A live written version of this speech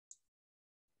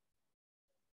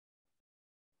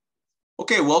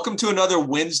Okay, welcome to another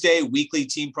Wednesday weekly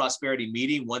team prosperity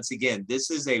meeting. Once again, this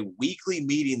is a weekly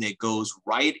meeting that goes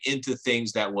right into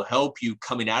things that will help you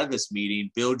coming out of this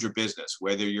meeting build your business,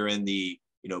 whether you're in the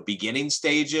beginning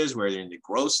stages, whether you're in the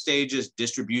growth stages,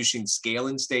 distribution,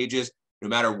 scaling stages, no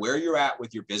matter where you're at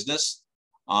with your business.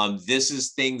 This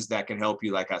is things that can help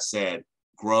you, like I said,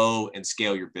 grow and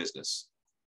scale your business.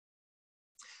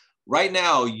 Right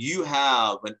now, you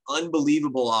have an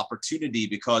unbelievable opportunity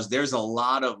because there's a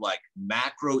lot of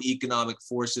macroeconomic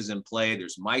forces in play.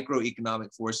 There's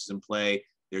microeconomic forces in play.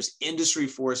 There's industry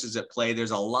forces at play.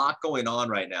 There's a lot going on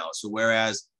right now. So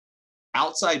whereas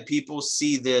outside people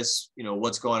see this,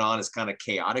 what's going on is kind of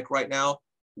chaotic right now,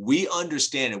 we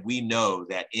understand and we know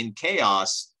that in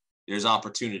chaos, there's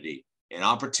opportunity. And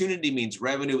opportunity means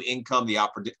revenue, income, the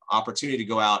opportunity to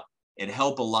go out and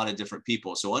help a lot of different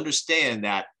people. So understand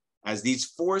that as these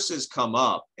forces come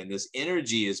up and this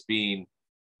energy is being,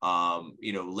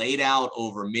 laid out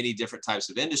over many different types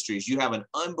of industries, you have an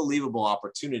unbelievable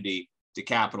opportunity to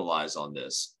capitalize on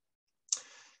this.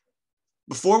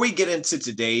 Before we get into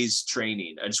today's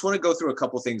training, I just want to go through a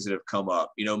couple of things that have come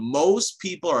up. Most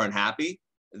people are unhappy.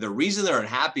 The reason they're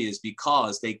unhappy is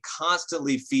because they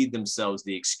constantly feed themselves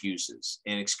the excuses.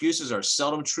 And excuses are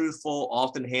seldom truthful,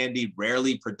 often handy,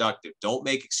 rarely productive. Don't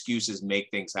make excuses, make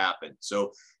things happen.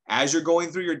 So as you're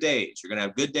going through your days, you're going to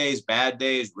have good days, bad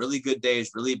days, really good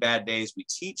days, really bad days. We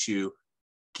teach you,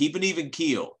 keep an even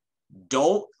keel.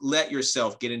 Don't let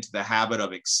yourself get into the habit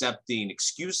of accepting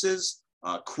excuses,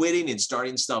 quitting and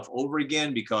starting stuff over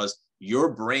again, because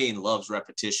your brain loves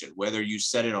repetition. Whether you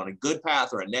set it on a good path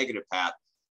or a negative path,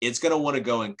 it's going to want to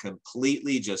go and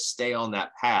completely just stay on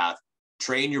that path.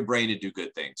 Train your brain to do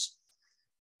good things.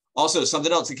 Also,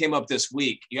 something else that came up this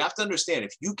week, you have to understand,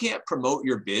 if you can't promote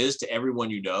your biz to everyone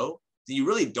you know, then you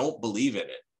really don't believe in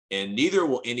it, and neither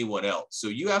will anyone else. So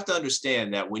you have to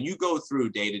understand that when you go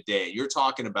through day to day, you're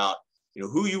talking about,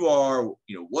 who you are,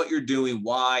 what you're doing,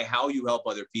 why, how you help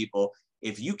other people.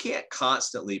 If you can't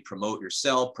constantly promote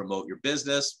yourself, promote your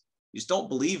business, you just don't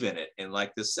believe in it. And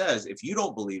like this says, if you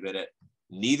don't believe in it,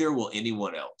 neither will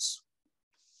anyone else.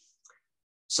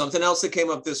 Something else that came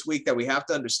up this week that we have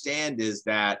to understand is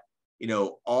that,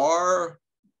 our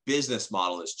business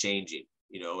model is changing,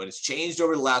 and it's changed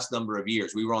over the last number of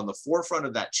years. We were on the forefront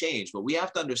of that change, but we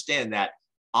have to understand that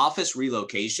office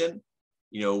relocation,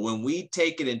 when we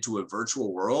take it into a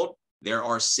virtual world, there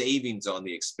are savings on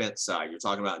the expense side. You're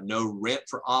talking about no rent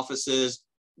for offices,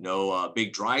 no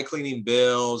big dry cleaning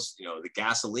bills, the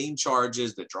gasoline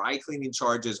charges, the dry cleaning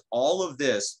charges, all of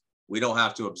this we don't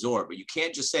have to absorb. But you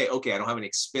can't just say, okay, I don't have any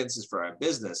expenses for our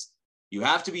business. You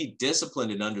have to be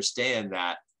disciplined and understand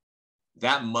that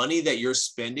that money that you're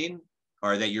spending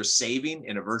or that you're saving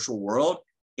in a virtual world,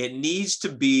 it needs to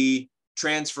be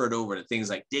transferred over to things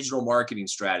like digital marketing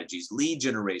strategies, lead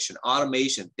generation,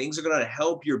 automation. Things are going to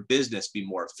help your business be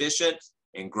more efficient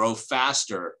and grow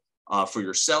faster for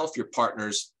yourself, your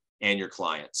partners, and your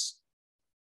clients.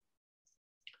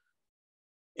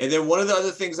 And then one of the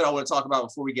other things that I want to talk about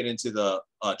before we get into the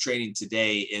training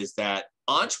today is that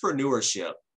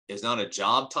entrepreneurship is not a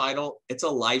job title, it's a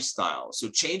lifestyle. So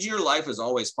changing your life is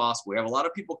always possible. We have a lot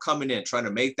of people coming in trying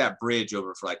to make that bridge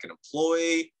over from like an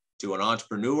employee to an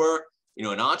entrepreneur.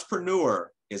 An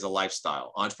entrepreneur is a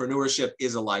lifestyle. Entrepreneurship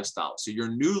is a lifestyle. So your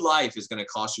new life is going to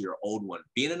cost you your old one.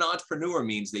 Being an entrepreneur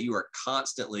means that you are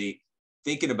constantly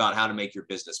thinking about how to make your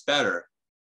business better.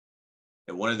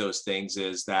 And one of those things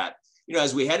is that,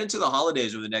 as we head into the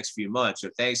holidays over the next few months, so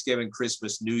Thanksgiving,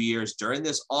 Christmas, New Year's, during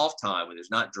this off time when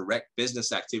there's not direct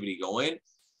business activity going,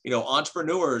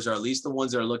 entrepreneurs, or at least the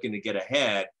ones that are looking to get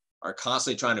ahead, are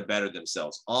constantly trying to better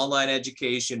themselves. Online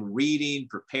education, reading,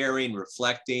 preparing,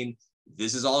 reflecting.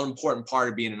 This is all an important part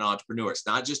of being an entrepreneur. It's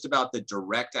not just about the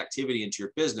direct activity into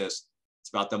your business. It's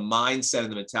about the mindset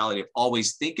and the mentality of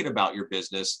always thinking about your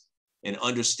business and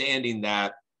understanding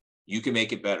that you can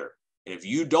make it better. And if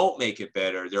you don't make it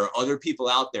better, there are other people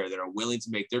out there that are willing to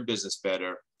make their business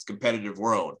better. It's a competitive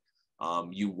world.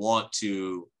 You want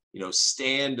to,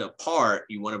 stand apart.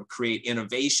 You want to create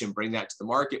innovation, bring that to the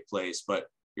marketplace, but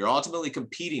you're ultimately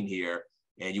competing here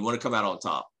and you want to come out on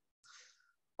top.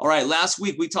 All right, last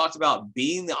week we talked about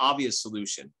being the obvious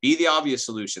solution. Be the obvious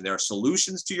solution. There are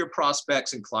solutions to your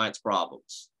prospects and clients'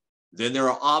 problems. Then there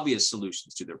are obvious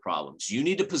solutions to their problems. You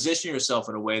need to position yourself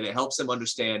in a way that helps them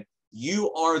understand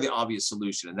you are the obvious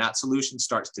solution. And that solution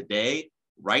starts today,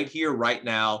 right here, right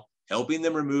now, helping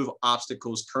them remove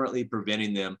obstacles currently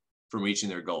preventing them from reaching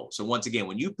their goals. So once again,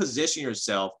 when you position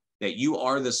yourself that you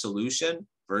are the solution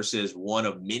versus one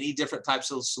of many different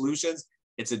types of solutions,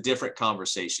 it's a different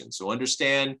conversation. So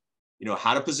understand,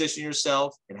 how to position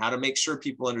yourself and how to make sure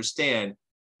people understand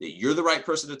that you're the right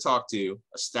person to talk to,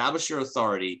 establish your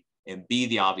authority, and be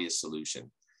the obvious solution.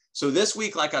 So this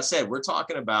week, like I said, we're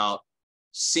talking about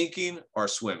sinking or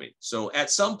swimming. So at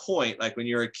some point, like when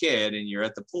you're a kid and you're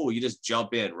at the pool, you just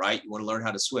jump in, right? You want to learn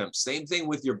how to swim. Same thing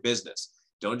with your business.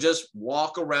 Don't just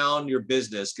walk around your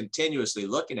business continuously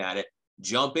looking at it,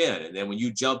 jump in. And then when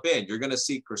you jump in, you're going to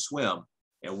sink or swim.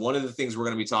 And one of the things we're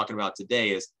going to be talking about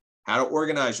today is how to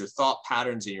organize your thought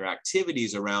patterns and your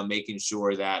activities around making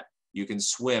sure that you can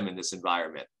swim in this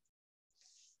environment.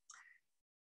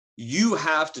 You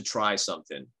have to try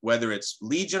something, whether it's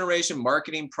lead generation,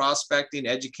 marketing, prospecting,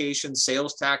 education,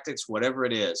 sales tactics, whatever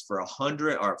it is, for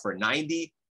 100 or for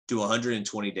 90 to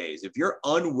 120 days. If you're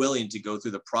unwilling to go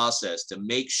through the process to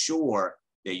make sure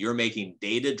that you're making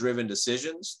data-driven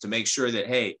decisions, to make sure that,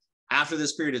 hey, after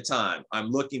this period of time, I'm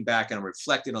looking back and I'm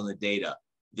reflecting on the data.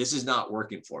 This is not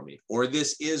working for me, or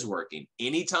this is working.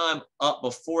 Anytime up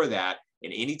before that,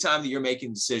 and anytime that you're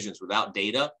making decisions without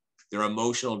data, they're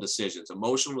emotional decisions.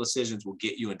 Emotional decisions will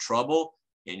get you in trouble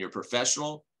in your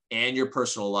professional and your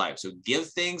personal life. So give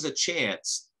things a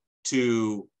chance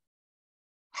to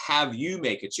have you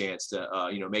make a chance to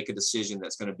make a decision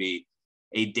that's going to be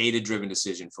a data-driven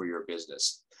decision for your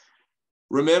business.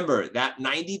 Remember that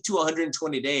 90 to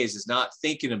 120 days is not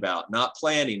thinking about, not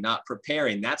planning, not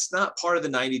preparing. That's not part of the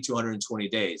 90 to 120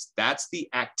 days. That's the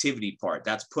activity part.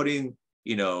 That's putting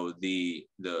the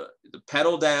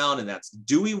pedal down, and that's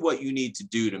doing what you need to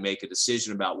do to make a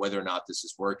decision about whether or not this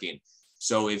is working.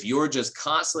 So if you're just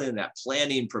constantly in that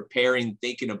planning, preparing,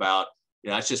 thinking about,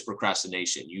 that's just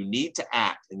procrastination. You need to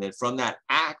act. And then from that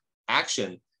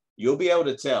action, you'll be able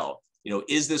to tell,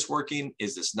 is this working?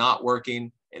 Is this not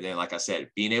working? And then, like I said,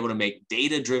 being able to make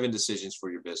data-driven decisions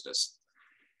for your business.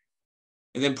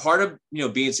 And then part of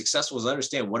being successful is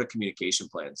understand what a communication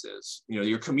plan is.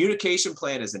 Your communication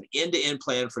plan is an end-to-end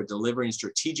plan for delivering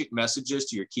strategic messages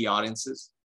to your key audiences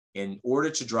in order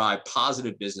to drive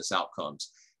positive business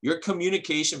outcomes. Your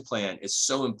communication plan is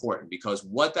so important because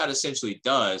what that essentially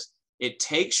does, it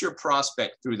takes your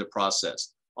prospect through the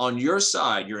process. On your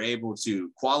side, you're able to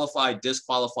qualify,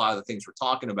 disqualify the things we're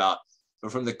talking about.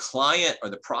 But from the client or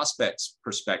the prospect's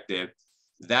perspective,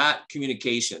 that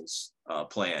communications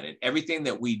plan and everything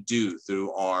that we do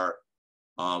through our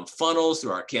funnels,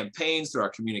 through our campaigns, through our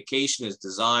communication is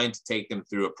designed to take them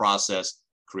through a process,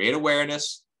 create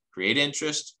awareness, create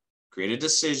interest, create a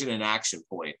decision and action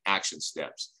point, action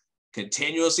steps.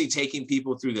 Continuously taking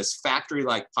people through this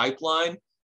factory-like pipeline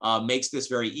makes this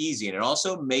very easy. And it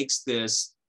also makes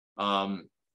this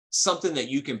something that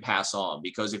you can pass on,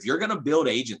 because if you're going to build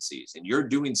agencies and you're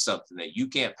doing something that you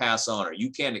can't pass on or you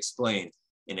can't explain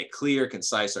in a clear,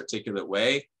 concise, articulate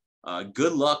way,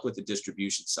 good luck with the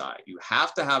distribution side. You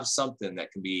have to have something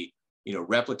that can be,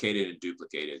 replicated and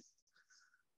duplicated.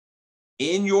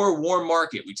 In your warm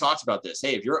market, we talked about this.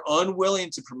 Hey, if you're unwilling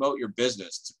to promote your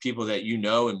business to people that you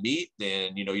know and meet,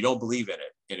 then you don't believe in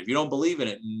it. And if you don't believe in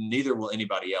it, neither will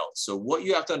anybody else. So what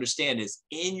you have to understand is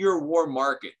in your warm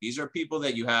market, these are people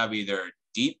that you have either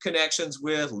deep connections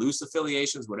with, loose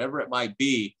affiliations, whatever it might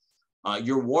be.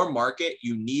 Your warm market,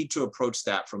 you need to approach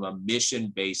that from a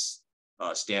mission-based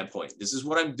standpoint. This is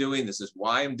what I'm doing. This is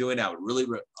why I'm doing it. I would really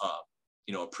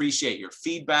appreciate your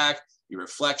feedback, your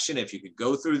reflection. If you could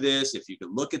go through this, if you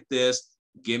could look at this,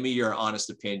 give me your honest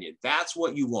opinion. That's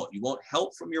what you want. You want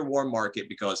help from your warm market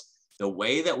because the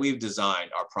way that we've designed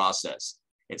our process,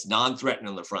 it's non-threatening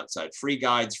on the front side, free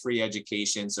guides, free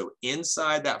education. So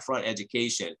inside that front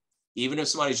education, even if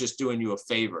somebody's just doing you a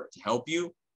favor to help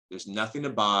you, there's nothing to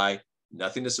buy,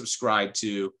 nothing to subscribe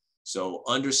to. So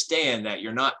understand that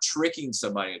you're not tricking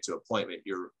somebody into appointment.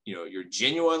 You're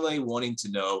genuinely wanting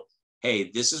to know,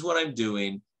 hey, this is what I'm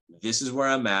doing. This is where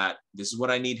I'm at. This is what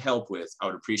I need help with. I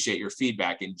would appreciate your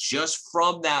feedback. And just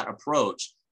from that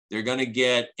approach, they're going to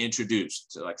get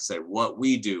introduced to, like I said, what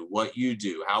we do, what you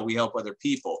do, how we help other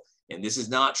people. And this is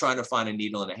not trying to find a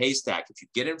needle in a haystack. If you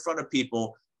get in front of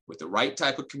people with the right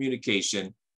type of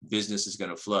communication, business is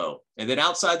going to flow. And then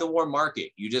outside the warm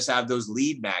market, you just have those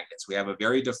lead magnets. We have a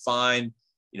very defined,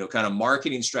 kind of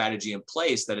marketing strategy in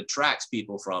place that attracts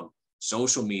people from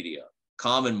social media,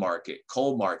 common market,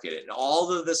 cold market, and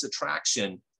all of this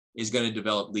attraction is going to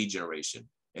develop lead generation.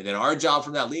 And then our job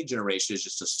from that lead generation is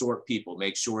just to sort people,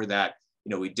 make sure that,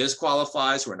 we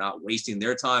disqualify so we're not wasting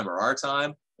their time or our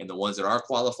time. And the ones that are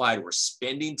qualified, we're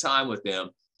spending time with them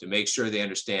to make sure they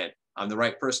understand I'm the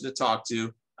right person to talk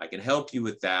to. I can help you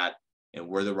with that. And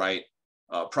we're the right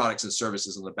products and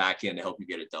services on the back end to help you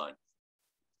get it done.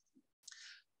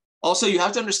 Also, you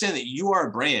have to understand that you are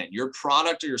a brand. Your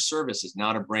product or your service is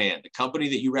not a brand. The company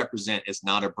that you represent is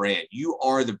not a brand. You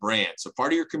are the brand. So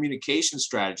part of your communication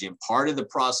strategy and part of the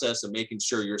process of making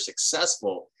sure you're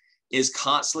successful is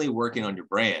constantly working on your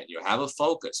brand. You know, have a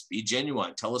focus, be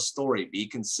genuine, tell a story, be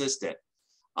consistent.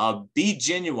 Be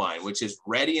genuine, which is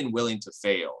ready and willing to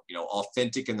fail, you know,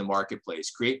 authentic in the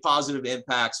marketplace, create positive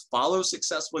impacts, follow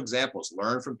successful examples,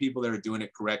 learn from people that are doing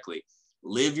it correctly,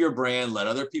 live your brand, let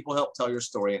other people help tell your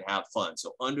story, and have fun.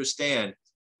 So understand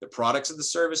the products and the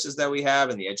services that we have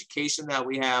and the education that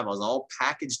we have is all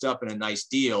packaged up in a nice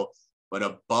deal. But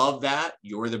above that,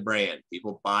 you're the brand.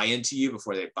 People buy into you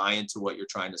before they buy into what you're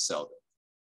trying to sell them.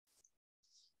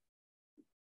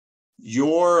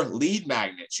 Your lead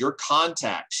magnets, your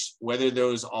contacts, whether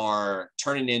those are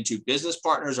turning into business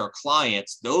partners or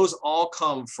clients, those all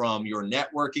come from your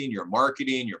networking, your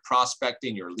marketing, your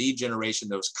prospecting, your lead generation,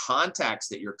 those contacts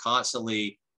that you're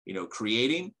constantly, you know,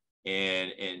 creating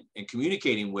and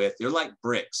communicating with. They're like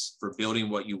bricks for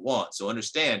building what you want. So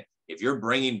understand, if you're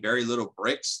bringing very little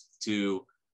bricks to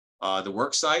the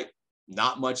work site,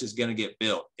 not much is going to get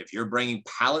built. If you're bringing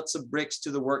pallets of bricks to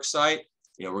the work site,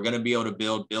 you know, we're going to be able to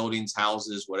build buildings,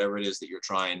 houses, whatever it is that you're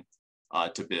trying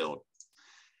to build.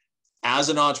 As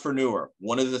an entrepreneur,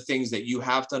 one of the things that you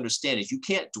have to understand is you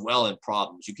can't dwell in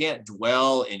problems. You can't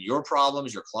dwell in your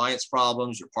problems, your clients'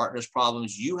 problems, your partner's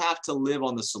problems. You have to live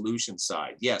on the solution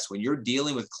side. Yes, when you're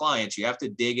dealing with clients, you have to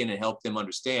dig in and help them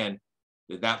understand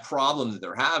that that problem that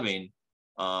they're having,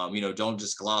 you know, don't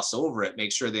just gloss over it.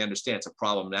 Make sure they understand it's a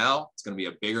problem now. It's going to be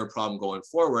a bigger problem going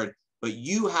forward. But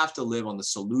you have to live on the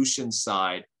solution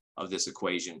side of this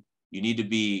equation. You need to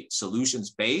be solutions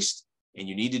based, and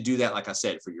you need to do that, like I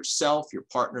said, for yourself, your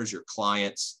partners, your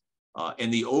clients,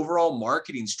 and the overall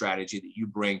marketing strategy that you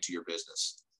bring to your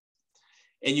business.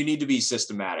 And you need to be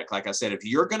systematic. Like I said, if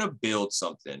you're going to build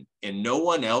something and no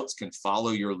one else can follow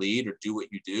your lead or do what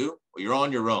you do, well, you're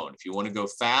on your own. If you want to go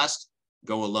fast,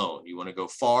 go alone. You want to go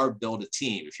far, build a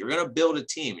team. If you're going to build a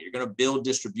team, you're going to build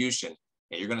distribution,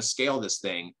 and you're going to scale this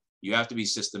thing, you have to be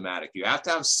systematic. You have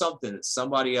to have something that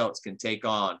somebody else can take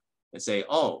on and say,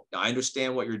 oh, I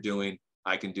understand what you're doing.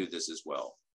 I can do this as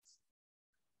well.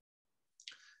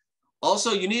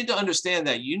 Also, you need to understand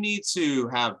that you need to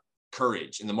have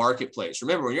courage in the marketplace.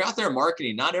 Remember, when you're out there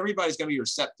marketing, not everybody's going to be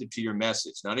receptive to your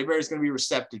message. Not everybody's going to be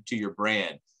receptive to your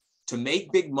brand. To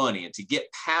make big money and to get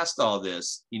past all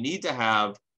this, you need to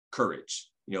have courage.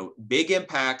 You know, big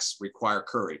impacts require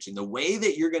courage. And the way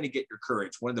that you're going to get your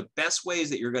courage, one of the best ways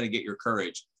that you're going to get your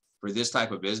courage for this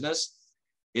type of business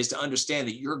is to understand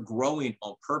that you're growing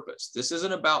on purpose. This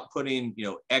isn't about putting, you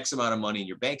know, X amount of money in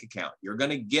your bank account. You're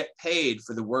going to get paid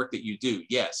for the work that you do.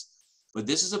 Yes. But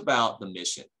this is about the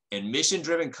mission. And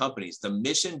mission-driven companies, the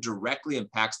mission directly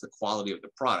impacts the quality of the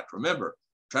product. Remember,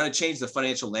 trying to change the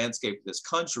financial landscape of this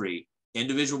country,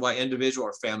 individual by individual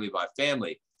or family by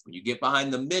family. When you get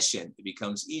behind the mission, it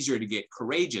becomes easier to get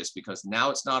courageous because now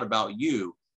it's not about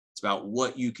you. It's about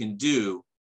what you can do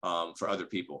for other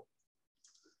people.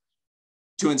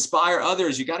 To inspire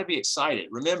others, you got to be excited.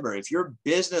 Remember, if your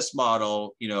business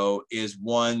model, you know, is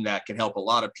one that can help a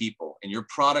lot of people and your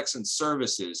products and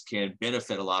services can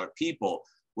benefit a lot of people,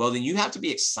 well, then you have to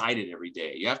be excited every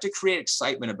day. You have to create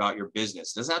excitement about your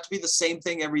business. It doesn't have to be the same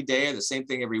thing every day or the same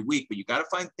thing every week, but you got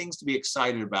to find things to be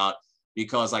excited about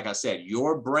because, like I said,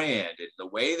 your brand and the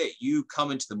way that you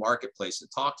come into the marketplace and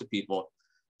talk to people,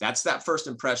 that's that first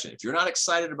impression. If you're not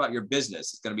excited about your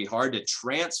business, it's going to be hard to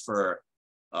transfer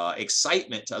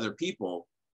excitement to other people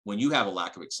when you have a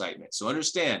lack of excitement. So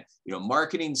understand, you know,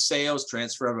 marketing, sales,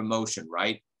 transfer of emotion,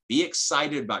 right? Be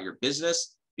excited about your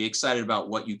business. Be excited about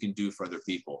what you can do for other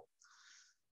people.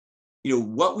 You know,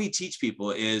 what we teach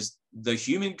people is the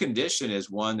human condition is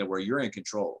one that where you're in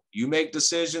control. You make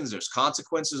decisions, there's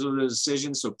consequences of the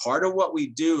decisions. So part of what we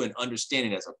do in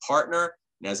understanding as a partner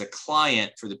and as a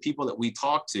client for the people that we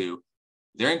talk to,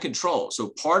 they're in control. So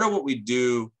part of what we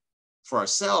do for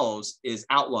ourselves is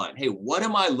outline, hey, what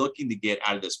am I looking to get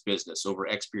out of this business over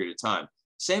X period of time?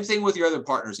 Same thing with your other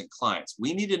partners and clients.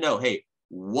 We need to know, hey,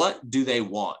 what do they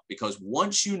want? Because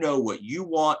once you know what you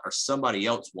want or somebody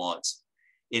else wants,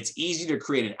 it's easy to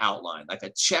create an outline, like a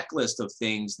checklist of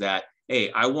things that, hey,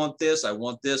 I want this, I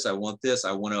want this, I want this,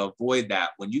 I want to avoid that.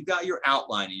 When you got your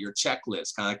outline and your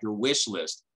checklist, kind of like your wish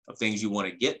list of things you want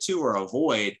to get to or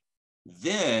avoid,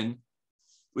 then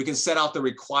we can set out the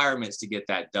requirements to get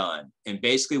that done. And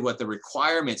basically what the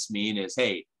requirements mean is,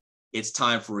 hey, it's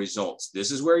time for results.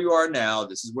 This is where you are now.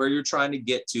 This is where you're trying to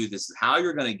get to. This is how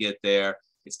you're going to get there.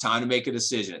 It's time to make a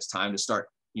decision. It's time to start,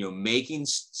 you know, making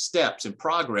steps and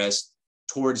progress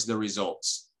towards the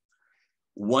results.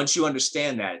 Once you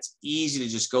understand that, it's easy to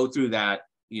just go through that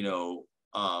you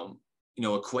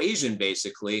know, equation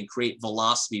basically, and create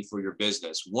velocity for your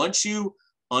business. Once you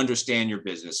understand your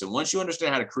business, and once you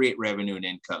understand how to create revenue and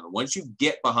income, and once you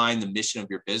get behind the mission of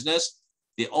your business,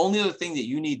 the only other thing that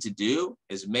you need to do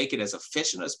is make it as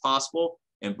efficient as possible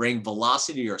and bring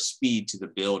velocity or speed to the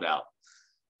build out.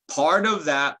 Part of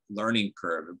that learning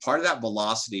curve and part of that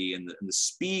velocity and the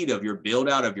speed of your build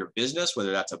out of your business,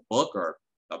 whether that's a book or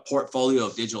a portfolio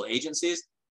of digital agencies,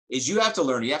 is you have to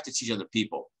learn, you have to teach other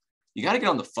people. You got to get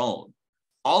on the phone.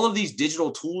 All of these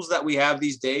digital tools that we have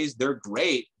these days, they're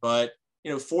great, but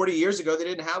 40 years ago, they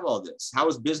didn't have all this. How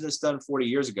was business done 40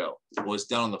 years ago? It was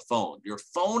done on the phone. Your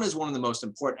phone is one of the most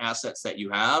important assets that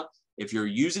you have. If you're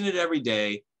using it every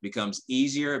day, it becomes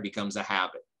easier, it becomes a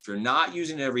habit. If you're not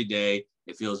using it every day,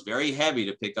 it feels very heavy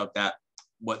to pick up that,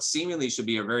 what seemingly should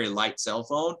be a very light cell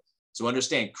phone. So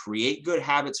understand, create good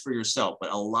habits for yourself,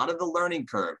 but a lot of the learning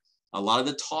curve, a lot of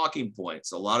the talking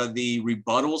points, a lot of the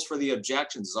rebuttals for the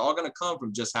objections is all going to come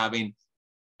from just having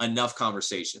enough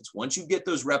conversations. Once you get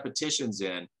those repetitions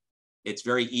in, it's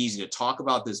very easy to talk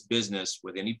about this business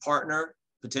with any partner,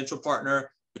 potential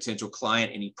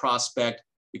client, any prospect,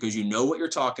 because you know what you're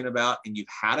talking about and you've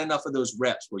had enough of those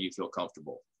reps where you feel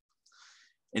comfortable.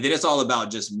 And then it's all about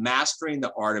just mastering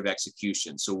the art of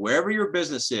execution. So wherever your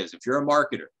business is, if you're a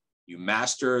marketer, you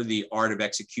master the art of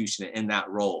execution in that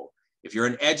role. If you're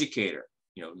an educator,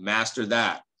 master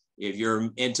that. If you're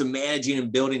into managing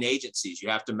and building agencies, you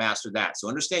have to master that. So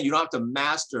understand, you don't have to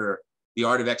master the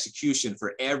art of execution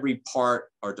for every part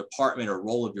or department or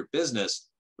role of your business,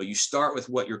 but you start with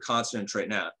what you're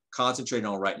concentrating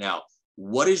on right now.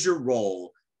 What is your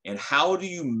role and how do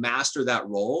you master that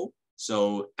role?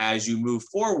 So as you move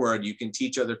forward, you can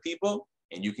teach other people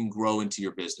and you can grow into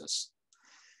your business.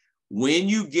 When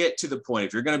you get to the point,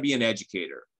 if you're going to be an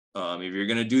educator, if you're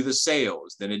going to do the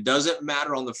sales, then it doesn't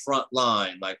matter on the front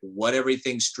line, like what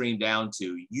everything's streamed down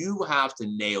to. You have to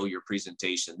nail your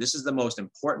presentation. This is the most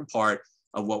important part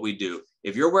of what we do.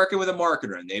 If you're working with a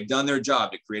marketer and they've done their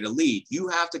job to create a lead, you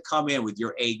have to come in with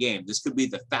your A game. This could be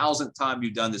the 1,000th time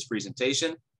you've done this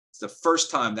presentation. It's the first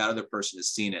time that other person has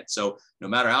seen it. So no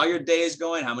matter how your day is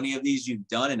going, how many of these you've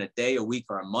done in a day, a week,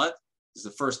 or a month, this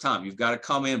is the first time. You've got to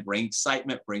come in, bring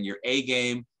excitement, bring your A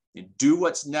game, and do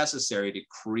what's necessary to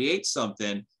create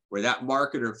something where that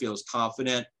marketer feels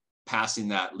confident passing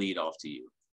that lead off to you.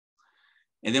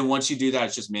 And then once you do that,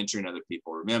 it's just mentoring other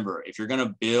people. Remember, if you're going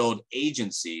to build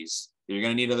agencies, you're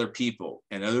going to need other people.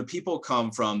 And other people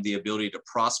come from the ability to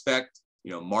prospect,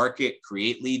 market,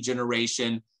 create lead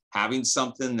generation, having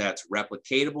something that's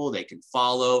replicatable, they can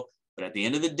follow. But at the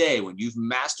end of the day, when you've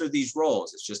mastered these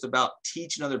roles, it's just about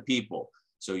teaching other people.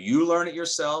 So you learn it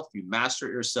yourself, you master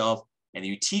it yourself, and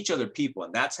you teach other people.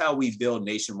 And that's how we build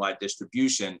nationwide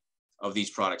distribution of these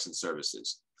products and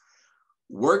services.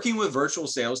 Working with virtual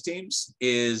sales teams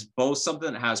is both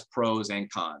something that has pros and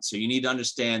cons. So you need to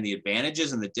understand the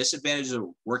advantages and the disadvantages of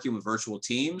working with virtual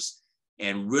teams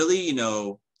and really,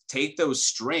 take those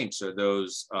strengths or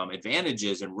those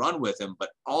advantages and run with them, but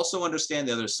also understand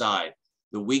the other side,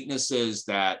 the weaknesses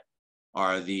that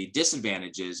are the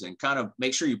disadvantages, and kind of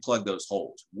make sure you plug those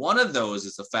holes. One of those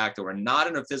is the fact that we're not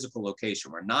in a physical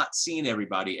location. We're not seeing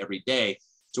everybody every day.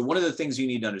 So one of the things you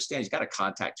need to understand is you got to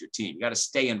contact your team. You got to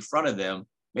stay in front of them,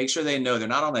 make sure they know they're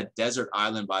not on a desert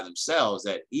island by themselves,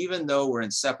 that even though we're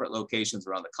in separate locations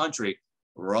around the country,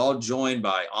 we're all joined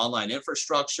by online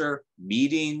infrastructure,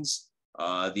 meetings,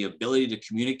 the ability to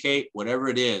communicate, whatever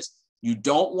it is. You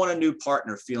don't want a new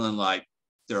partner feeling like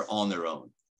they're on their own.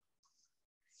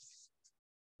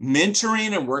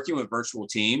 Mentoring and working with virtual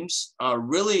teams,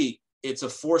 really, it's a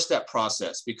 4-step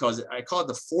process because I call it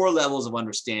the 4 levels of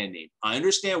understanding. I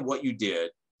understand what you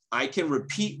did. I can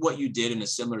repeat what you did in a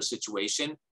similar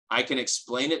situation. I can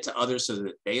explain it to others so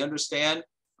that they understand.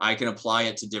 I can apply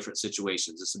it to different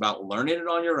situations. It's about learning it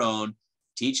on your own,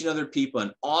 teaching other people,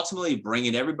 and ultimately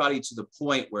bringing everybody to the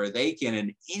point where they can,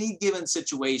 in any given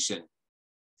situation,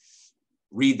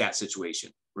 read that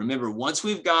situation. Remember, once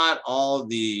we've got all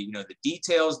the, the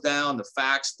details down, the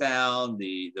facts down,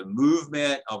 the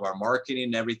movement of our marketing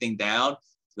and everything down,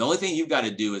 the only thing you've got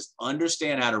to do is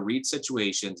understand how to read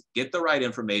situations, get the right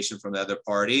information from the other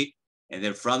party, and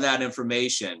then from that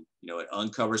information, it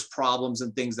uncovers problems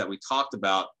and things that we talked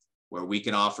about where we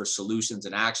can offer solutions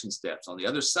and action steps. On the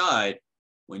other side,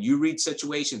 when you read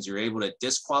situations, you're able to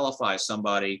disqualify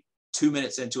somebody 2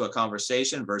 minutes into a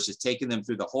conversation versus taking them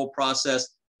through the whole process,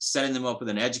 setting them up with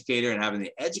an educator and having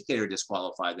the educator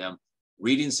disqualify them.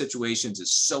 Reading situations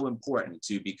is so important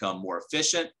to become more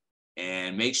efficient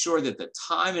and make sure that the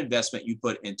time investment you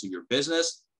put into your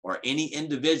business or any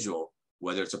individual,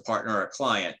 whether it's a partner or a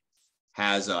client,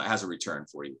 has a return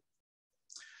for you.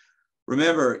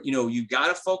 Remember, you got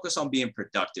to focus on being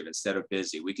productive instead of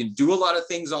busy. We can do a lot of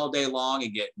things all day long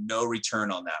and get no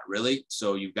return on that, really.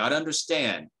 So you've got to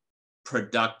understand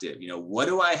productive. What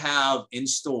do I have in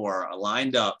store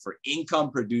lined up for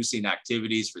income producing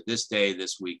activities for this day,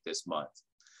 this week, this month?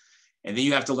 And then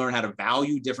you have to learn how to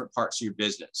value different parts of your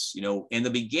business. In the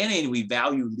beginning, we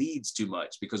value leads too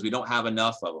much because we don't have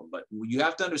enough of them. But you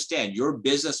have to understand your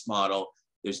business model,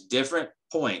 there's different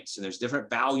points and there's different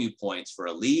value points for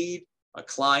a lead, a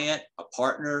client, a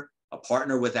partner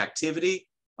with activity,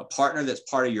 a partner that's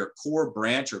part of your core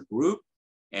branch or group,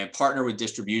 and partner with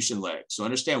distribution legs. So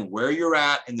understand where you're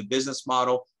at in the business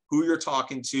model, who you're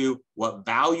talking to, what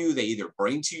value they either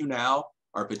bring to you now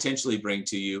or potentially bring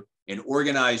to you, and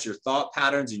organize your thought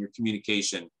patterns and your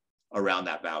communication around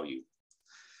that value.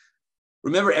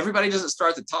 Remember, everybody doesn't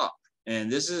start at the top.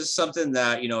 And this is something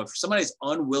that, if somebody's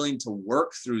unwilling to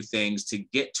work through things to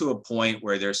get to a point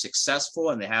where they're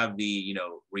successful and they have the,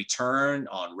 return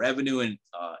on revenue and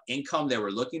income they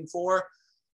were looking for,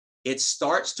 it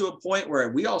starts to a point where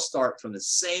we all start from the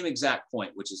same exact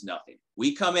point, which is nothing.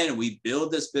 We come in and we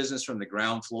build this business from the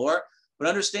ground floor, but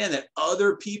understand that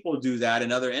other people do that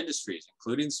in other industries,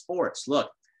 including sports. Look,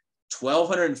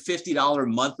 $1,250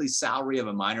 monthly salary of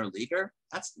a minor leaguer,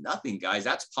 that's nothing, guys.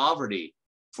 That's poverty.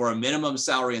 For a minimum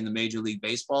salary in the Major League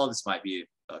Baseball, this might be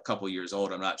a couple years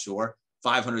old, I'm not sure,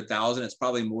 $500,000, it's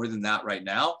probably more than that right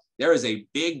now. There is a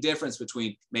big difference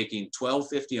between making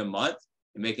 $1,250 a month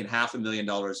and making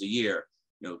 $500,000 a year.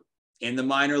 In the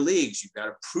minor leagues, you've got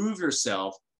to prove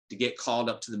yourself to get called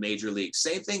up to the major league.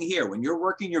 Same thing here. When you're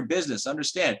working your business,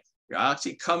 understand you're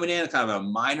actually coming in at kind of a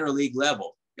minor league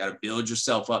level. You got to build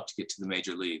yourself up to get to the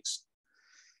major leagues.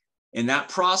 In that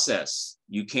process,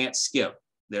 you can't skip.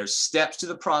 There's steps to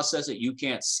the process that you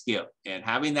can't skip. And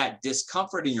having that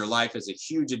discomfort in your life is a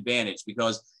huge advantage,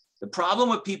 because the problem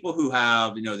with people who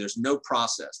have, there's no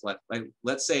process, like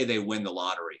let's say they win the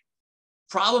lottery.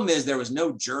 Problem is there was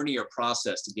no journey or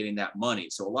process to getting that money.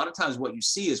 So a lot of times what you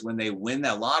see is when they win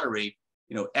that lottery,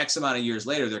 X amount of years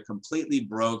later, they're completely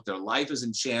broke. Their life is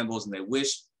in shambles and they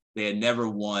wish they had never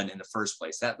won in the first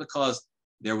place. That's because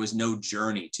there was no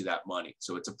journey to that money.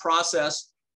 So it's a process.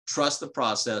 Trust the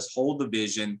process, hold the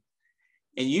vision,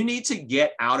 and you need to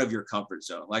get out of your comfort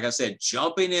zone. Like I said,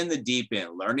 jumping in the deep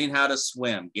end, learning how to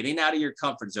swim, getting out of your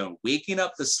comfort zone, waking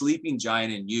up the sleeping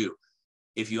giant in you.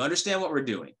 If you understand what we're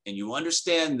doing and you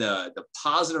understand the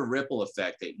positive ripple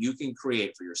effect that you can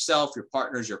create for yourself, your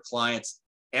partners, your clients,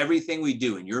 everything we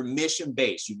do, and you're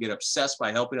mission-based, you get obsessed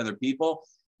by helping other people,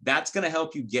 that's going to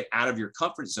help you get out of your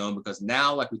comfort zone, because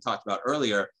now, like we talked about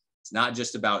earlier, it's not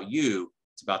just about you,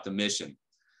 it's about the mission.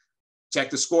 Check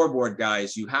the scoreboard,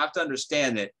 guys. You have to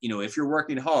understand that, if you're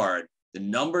working hard, the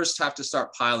numbers have to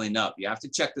start piling up. You have to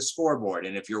check the scoreboard.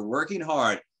 And if you're working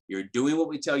hard, you're doing what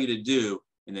we tell you to do,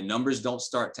 and the numbers don't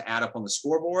start to add up on the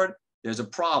scoreboard, there's a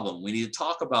problem. We need to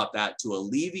talk about that to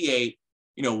alleviate,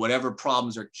 whatever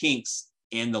problems or kinks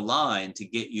in the line to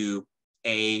get you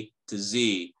A to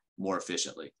Z more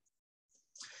efficiently.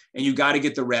 And you got to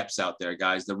get the reps out there,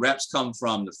 guys. The reps come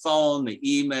from the phone, the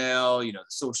email, the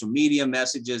social media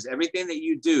messages, everything that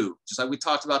you do. Just like we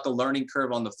talked about the learning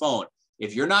curve on the phone.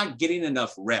 If you're not getting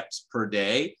enough reps per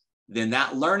day, then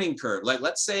that learning curve, like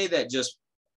let's say that just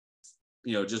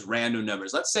random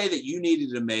numbers. Let's say that you needed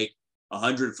to make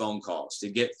 100 phone calls to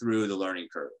get through the learning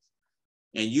curve,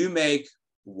 and you make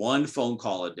one phone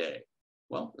call a day.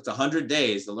 Well, it's 100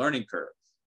 days, the learning curve.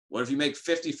 What if you make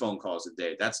 50 phone calls a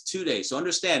day? That's 2 days. So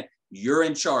understand, you're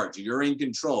in charge, you're in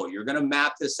control. You're going to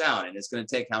map this out, and it's going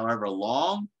to take however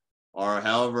long or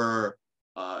however,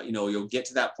 you'll get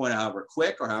to that point, however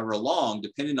quick or however long,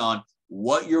 depending on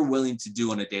what you're willing to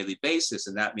do on a daily basis.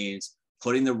 And that means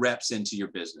putting the reps into your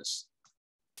business.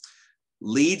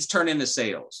 Leads turn into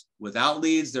sales. Without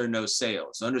leads, there are no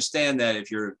sales. So understand that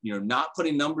if you're not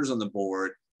putting numbers on the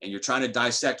board, and you're trying to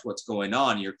dissect what's going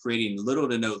on, you're creating little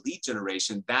to no lead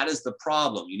generation, that is the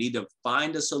problem. You need to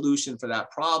find a solution for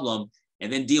that problem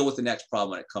and then deal with the next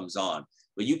problem when it comes on.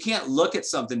 But you can't look at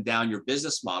something down your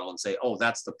business model and say, oh,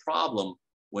 that's the problem,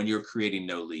 when you're creating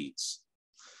no leads.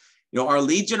 Our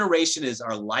lead generation is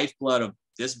our lifeblood of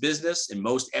this business and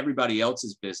most everybody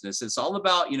else's business. It's all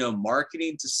about,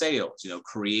 marketing to sales,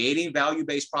 creating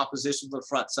value-based propositions on the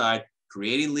front side,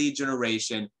 creating lead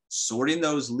generation, sorting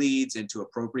those leads into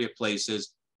appropriate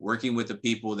places, working with the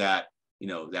people that,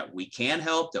 that we can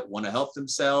help, that want to help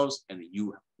themselves, and that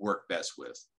you work best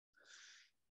with.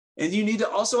 And you need to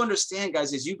also understand,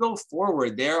 guys, as you go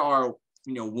forward, there are,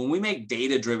 when we make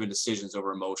data-driven decisions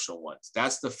over emotional ones,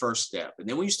 that's the first step. And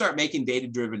then when you start making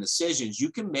data-driven decisions,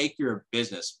 you can make your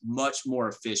business much more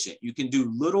efficient. You can do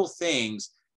little things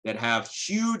that have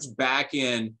huge back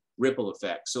end ripple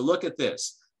effects. So look at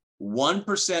this.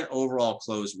 1% overall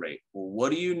close rate. Well,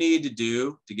 what do you need to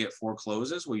do to get 4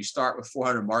 closes? Well, you start with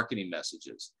 400 marketing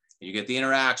messages. And you get the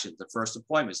interactions, the first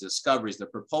appointments, the discoveries, the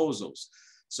proposals.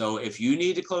 So if you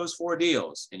need to close 4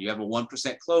 deals and you have a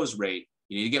 1% close rate,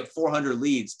 you need to get 400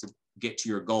 leads to get to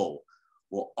your goal.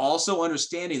 Well, also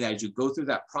understanding that as you go through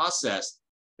that process,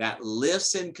 that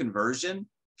lifts in conversion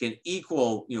can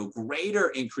equal, greater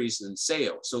increases in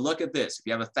sales. So look at this. If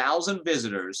you have 1,000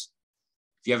 visitors,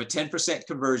 if you have a 10%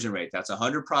 conversion rate, that's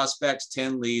 100 prospects,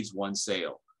 10 leads, 1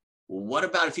 sale. Well, what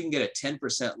about if you can get a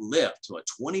 10% lift to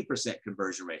a 20%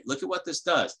 conversion rate? Look at what this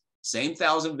does. Same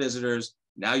 1,000 visitors.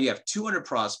 Now you have 200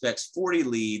 prospects, 40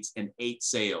 leads, and 8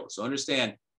 sales. So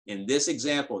understand, in this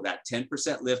example, that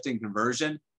 10% lift in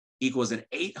conversion equals an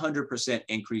 800%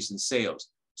 increase in sales.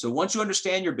 So once you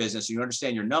understand your business, you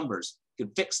understand your numbers, you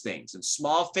can fix things. And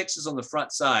small fixes on the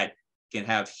front side can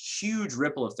have huge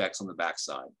ripple effects on the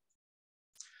backside.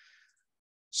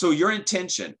 So your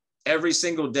intention every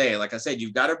single day, like I said,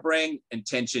 you've got to bring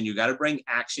intention, you got to bring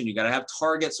action, you got to have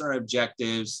targets or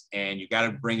objectives, and you got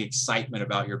to bring excitement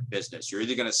about your business. You're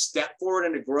either going to step forward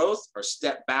into growth or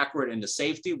step backward into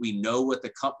safety. We know what the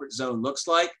comfort zone looks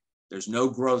like. There's no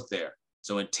growth there.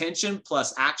 So intention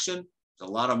plus action, there's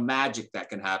a lot of magic that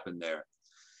can happen there.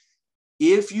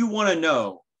 If you want to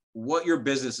know what your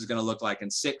business is going to look like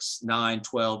in 6, 9,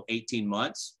 12, 18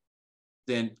 months,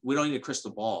 then we don't need a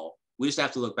crystal ball. We just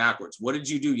have to look backwards. What did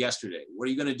you do yesterday? What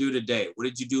are you going to do today? What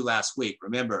did you do last week?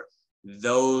 Remember,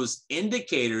 those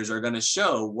indicators are going to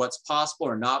show what's possible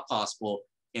or not possible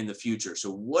in the future.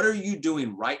 So what are you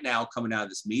doing right now coming out of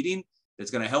this meeting that's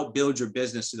going to help build your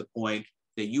business to the point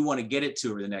that you want to get it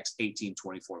to over the next 18,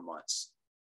 24 months?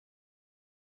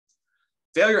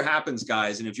 Failure happens,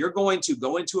 guys. And if you're going to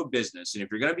go into a business and if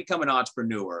you're going to become an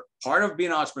entrepreneur, part of being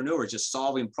an entrepreneur is just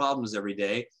solving problems every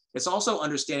day. It's also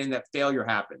understanding that failure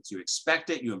happens. You expect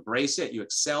it, you embrace it, you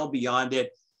excel beyond it.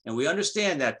 And we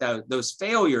understand that those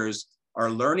failures are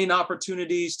learning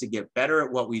opportunities to get better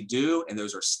at what we do. And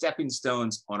those are stepping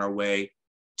stones on our way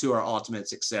to our ultimate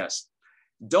success.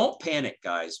 Don't panic,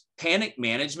 guys. Panic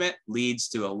management leads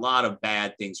to a lot of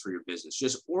bad things for your business.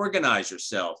 Just organize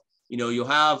yourself. You'll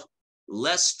have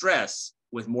less stress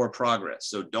with more progress.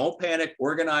 So don't panic,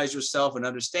 organize yourself, and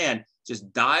understand,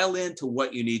 just dial into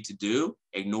what you need to do,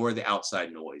 ignore the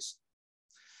outside noise.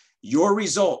 Your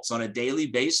results on a daily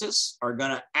basis are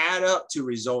going to add up to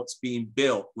results being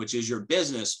built, which is your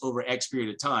business over X period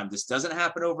of time. This doesn't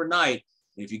happen overnight.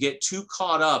 And if you get too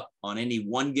caught up on any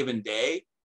one given day,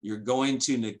 you're going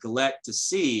to neglect to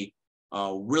see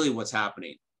really what's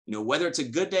happening. Whether it's a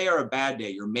good day or a bad day,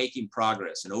 you're making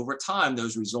progress. And over time,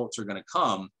 those results are going to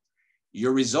come.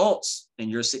 Your results and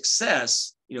your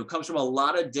success, comes from a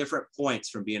lot of different points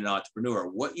from being an entrepreneur.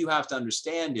 What you have to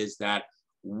understand is that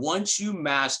once you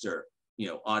master,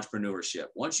 entrepreneurship,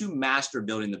 once you master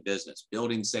building the business,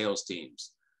 building sales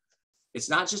teams, it's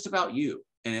not just about you.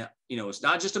 And, it's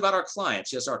not just about our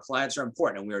clients. Yes, our clients are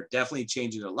important and we are definitely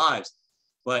changing their lives.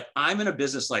 But I'm in a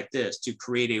business like this to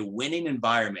create a winning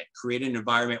environment, create an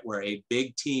environment where a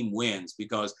big team wins,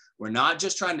 because we're not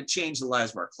just trying to change the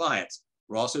lives of our clients.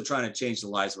 We're also trying to change the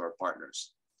lives of our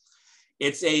partners.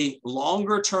 It's a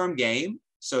longer term game.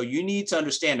 So you need to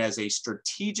understand, as a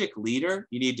strategic leader,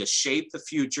 you need to shape the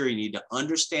future. You need to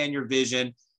understand your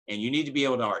vision, and you need to be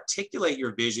able to articulate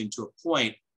your vision to a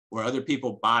point where other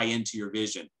people buy into your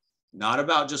vision. Not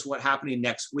about just what's happening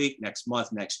next week, next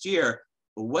month, next year,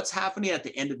 but what's happening at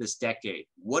the end of this decade.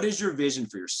 What is your vision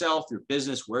for yourself, your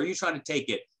business? Where are you trying to take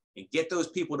it? And get those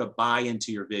people to buy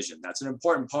into your vision. That's an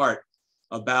important part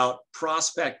about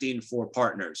prospecting for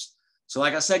partners. So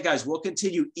like I said, guys, we'll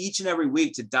continue each and every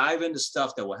week to dive into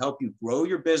stuff that will help you grow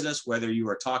your business, whether you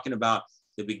are talking about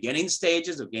the beginning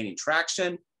stages of gaining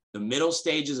traction, the middle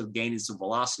stages of gaining some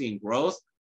velocity and growth,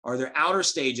 or their outer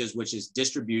stages, which is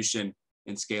distribution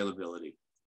and scalability.